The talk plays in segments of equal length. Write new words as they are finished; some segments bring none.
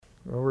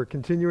Well, we're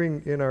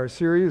continuing in our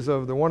series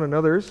of the one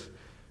another's,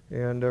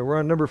 and we're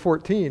on number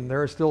 14. There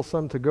are still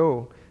some to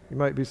go. You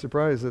might be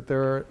surprised that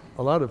there are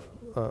a lot of,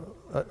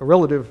 a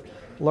relative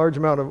large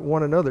amount of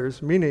one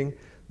another's, meaning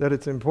that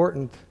it's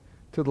important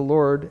to the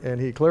Lord, and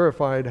He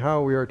clarified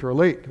how we are to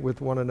relate with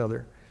one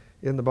another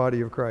in the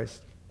body of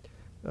Christ.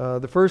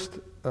 The first,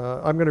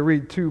 I'm going to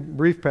read two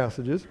brief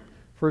passages.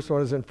 First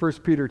one is in 1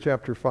 Peter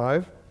chapter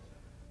 5.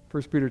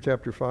 1 Peter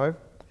chapter 5.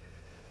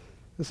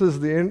 This is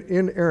the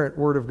inerrant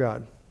Word of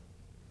God.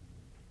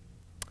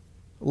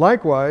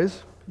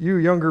 Likewise, you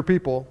younger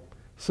people,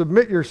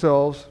 submit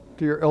yourselves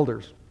to your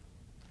elders.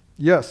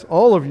 Yes,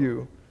 all of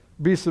you,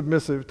 be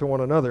submissive to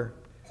one another,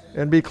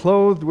 and be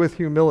clothed with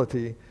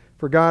humility,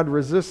 for God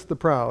resists the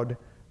proud,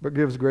 but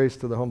gives grace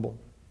to the humble.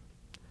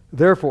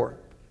 Therefore,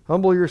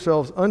 humble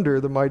yourselves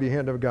under the mighty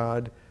hand of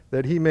God,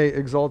 that He may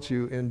exalt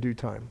you in due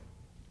time.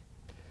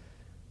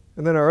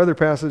 And then our other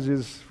passage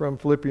is from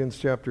Philippians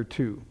chapter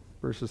 2,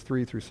 verses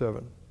 3 through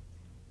 7.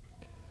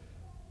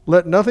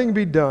 Let nothing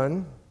be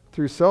done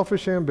through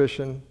selfish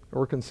ambition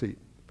or conceit,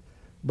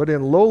 but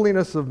in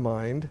lowliness of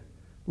mind,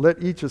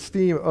 let each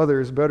esteem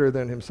others better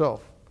than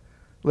himself.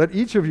 Let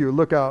each of you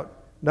look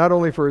out not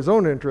only for his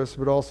own interests,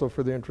 but also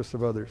for the interests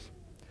of others.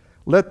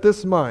 Let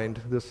this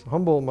mind, this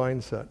humble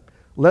mindset,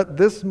 let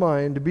this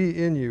mind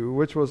be in you,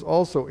 which was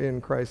also in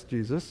Christ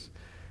Jesus,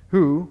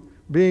 who,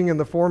 being in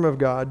the form of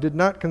God, did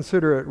not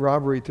consider it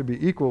robbery to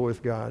be equal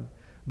with God,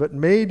 but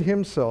made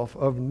himself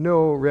of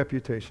no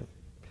reputation,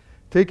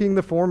 taking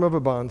the form of a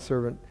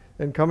bondservant,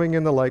 and coming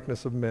in the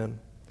likeness of men.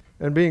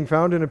 And being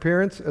found in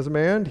appearance as a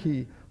man,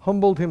 he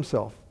humbled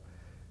himself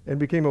and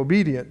became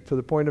obedient to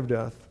the point of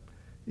death,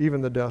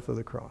 even the death of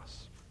the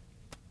cross.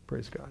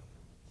 Praise God.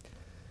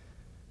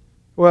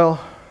 Well,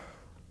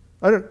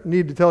 I don't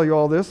need to tell you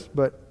all this,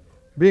 but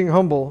being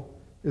humble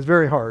is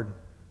very hard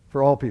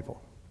for all people.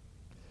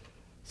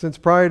 Since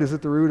pride is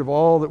at the root of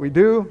all that we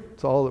do,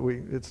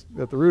 it's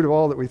at the root of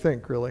all that we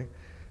think, really.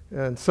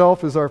 And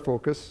self is our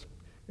focus,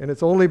 and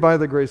it's only by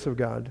the grace of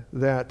God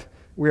that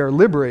we are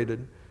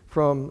liberated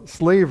from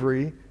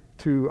slavery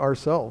to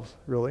ourselves,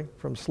 really,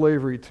 from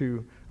slavery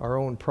to our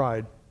own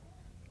pride.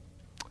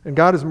 And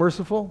God is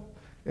merciful,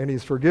 and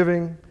He's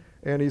forgiving,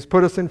 and He's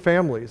put us in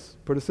families,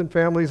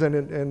 and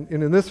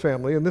in this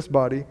family, in this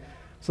body,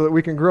 so that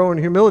we can grow in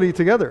humility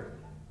together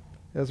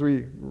as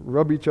we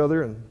rub each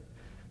other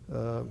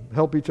and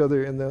help each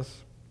other in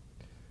this.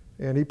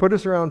 And He put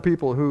us around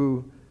people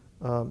who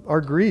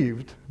are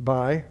grieved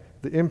by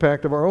the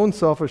impact of our own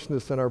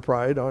selfishness and our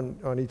pride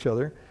on each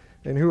other,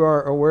 and who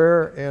are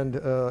aware and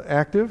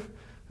active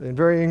in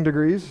varying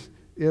degrees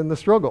in the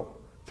struggle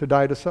to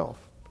die to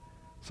self.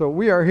 So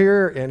we are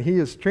here, and He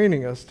is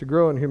training us to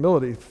grow in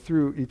humility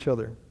through each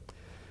other.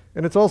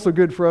 And it's also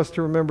good for us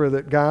to remember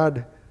that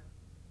God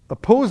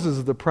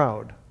opposes the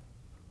proud.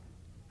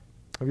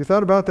 Have you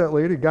thought about that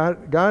lately?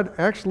 God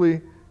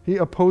actually, He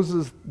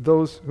opposes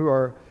those who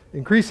are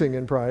increasing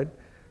in pride.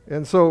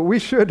 And so we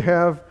should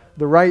have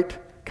the right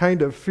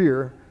kind of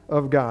fear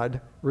of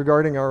God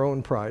regarding our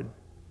own pride.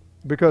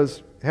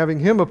 Because having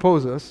Him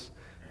oppose us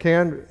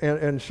can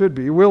and should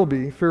be, will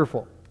be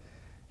fearful.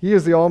 He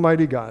is the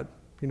Almighty God.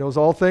 He knows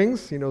all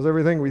things. He knows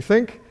everything we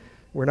think.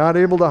 We're not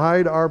able to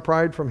hide our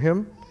pride from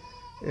Him.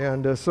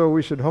 And so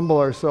we should humble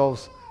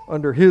ourselves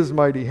under His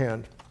mighty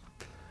hand.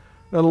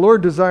 Now the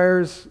Lord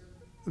desires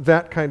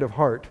that kind of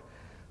heart.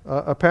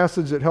 A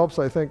passage that helps,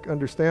 I think,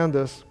 understand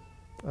this,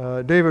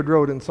 David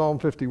wrote in Psalm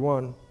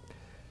 51,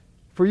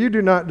 "For you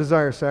do not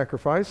desire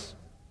sacrifice,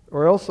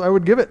 or else I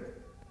would give it.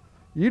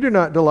 You do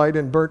not delight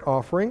in burnt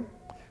offering.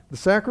 The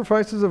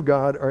sacrifices of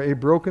God are a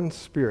broken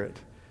spirit,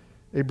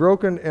 a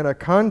broken and a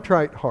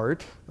contrite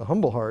heart, a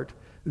humble heart.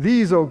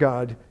 These, O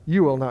God,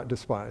 you will not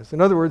despise." In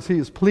other words, He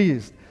is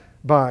pleased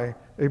by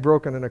a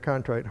broken and a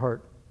contrite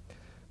heart.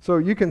 So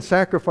you can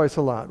sacrifice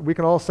a lot. We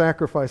can all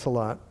sacrifice a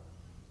lot.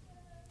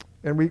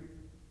 And we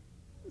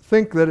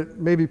think that it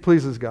maybe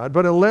pleases God.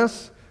 But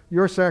unless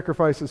your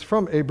sacrifice is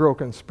from a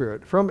broken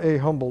spirit, from a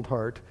humbled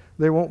heart,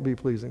 they won't be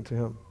pleasing to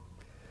Him.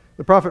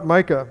 The prophet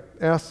Micah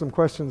asked some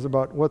questions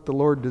about what the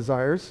Lord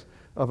desires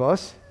of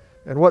us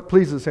and what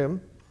pleases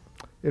Him.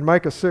 In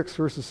Micah 6,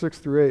 verses 6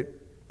 through 8,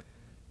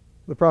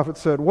 the prophet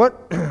said,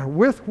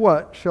 "With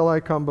what shall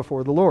I come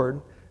before the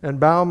Lord and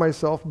bow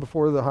myself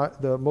before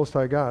the Most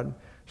High God?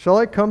 Shall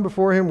I come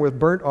before Him with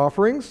burnt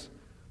offerings,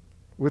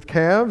 with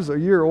calves a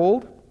year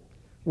old?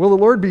 Will the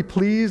Lord be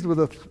pleased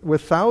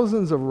with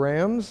thousands of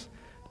rams,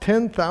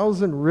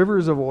 10,000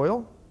 rivers of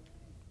oil?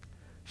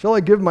 Shall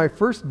I give my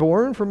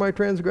firstborn for my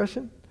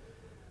transgression,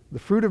 the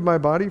fruit of my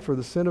body for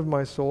the sin of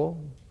my soul?"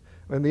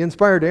 And the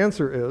inspired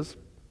answer is,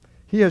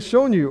 "He has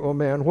shown you, O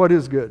man, what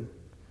is good.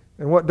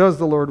 And what does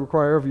the Lord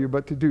require of you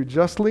but to do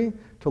justly,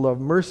 to love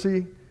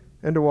mercy,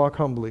 and to walk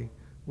humbly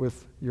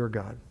with your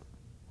God."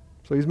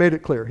 So He's made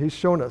it clear. He's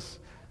shown us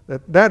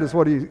that that is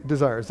what He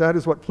desires. That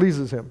is what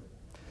pleases Him.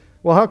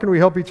 Well, how can we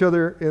help each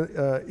other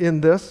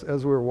in this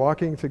as we're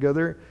walking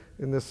together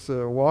in this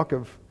walk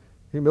of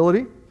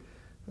humility,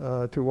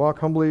 to walk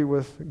humbly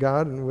with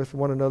God and with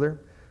one another?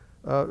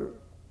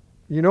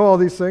 You know all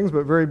these things,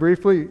 but very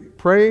briefly,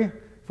 pray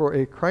for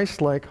a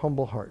Christ-like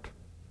humble heart.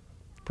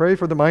 Pray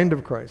for the mind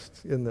of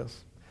Christ in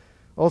this.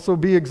 Also,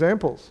 be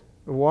examples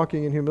of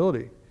walking in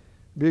humility.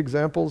 Be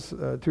examples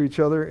to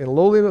each other. In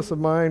lowliness of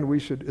mind, we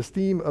should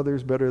esteem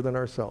others better than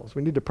ourselves.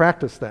 We need to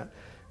practice that.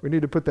 We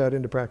need to put that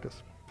into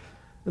practice.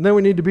 And then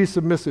we need to be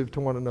submissive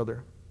to one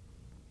another.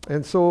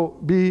 And so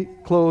be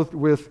clothed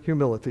with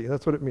humility.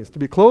 That's what it means. To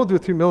be clothed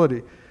with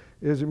humility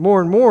is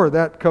more and more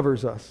that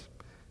covers us.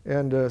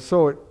 And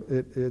so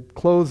it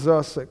clothes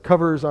us, it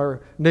covers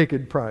our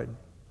naked pride.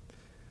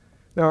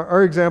 Now,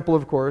 our example,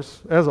 of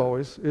course, as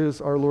always, is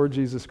our Lord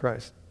Jesus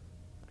Christ,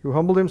 who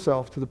humbled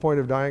himself to the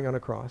point of dying on a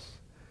cross.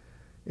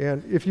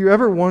 And if you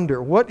ever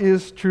wonder, what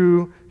is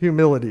true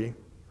humility?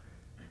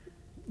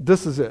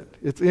 This is it.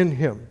 It's in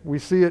him. We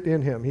see it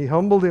in him. He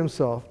humbled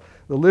himself,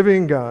 the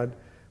living God,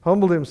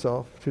 humbled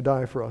himself to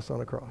die for us on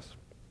a cross.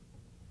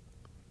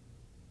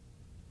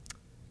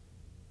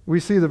 We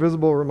see the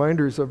visible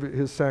reminders of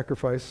his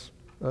sacrifice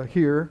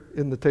here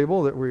in the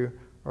table that we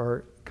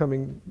are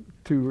coming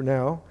to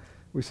now.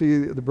 We see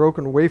the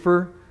broken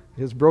wafer,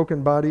 his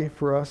broken body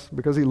for us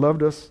because he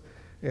loved us.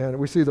 And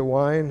we see the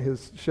wine,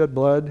 his shed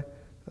blood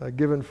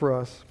given for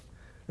us.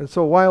 And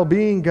so while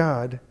being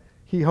God,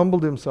 he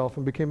humbled himself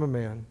and became a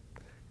man.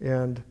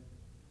 And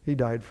he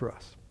died for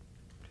us.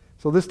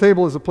 So this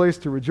table is a place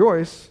to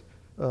rejoice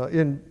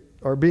in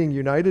our being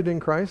united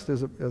in Christ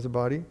as a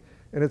body.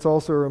 And it's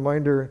also a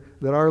reminder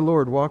that our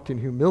Lord walked in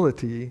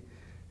humility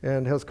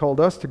and has called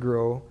us to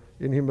grow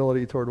in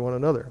humility toward one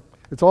another.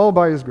 It's all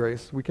by his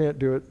grace. We can't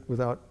do it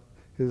without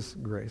his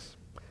grace.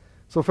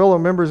 So fellow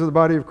members of the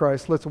body of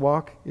Christ, let's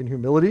walk in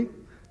humility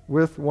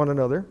with one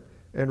another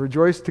and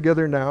rejoice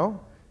together now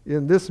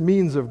in this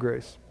means of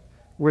grace,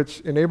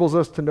 which enables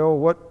us to know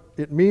what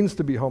it means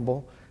to be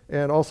humble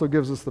and also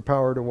gives us the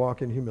power to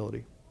walk in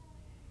humility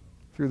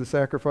through the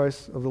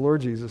sacrifice of the Lord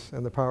Jesus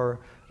and the power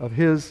of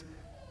his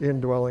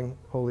indwelling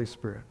Holy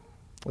Spirit.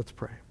 Let's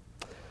pray.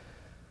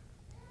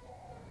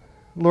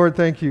 Lord,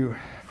 thank you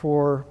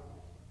for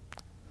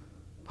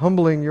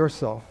humbling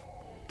yourself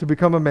to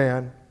become a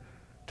man,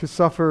 to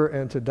suffer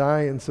and to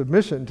die in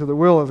submission to the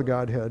will of the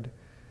Godhead,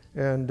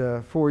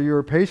 and for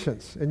your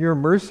patience and your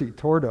mercy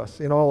toward us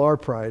in all our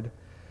pride.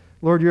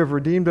 Lord, you have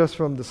redeemed us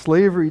from the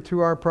slavery to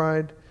our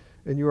pride,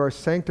 and you are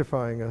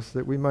sanctifying us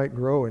that we might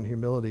grow in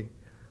humility.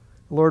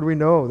 Lord, we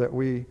know that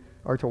we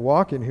are to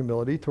walk in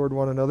humility toward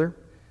one another,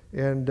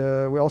 and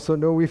we also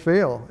know we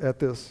fail at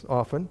this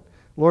often.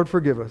 Lord,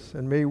 forgive us,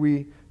 and may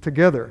we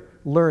together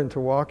learn to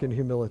walk in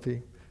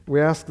humility.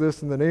 We ask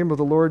this in the name of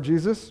the Lord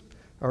Jesus,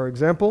 our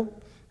example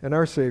and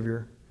our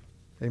Savior.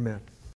 Amen.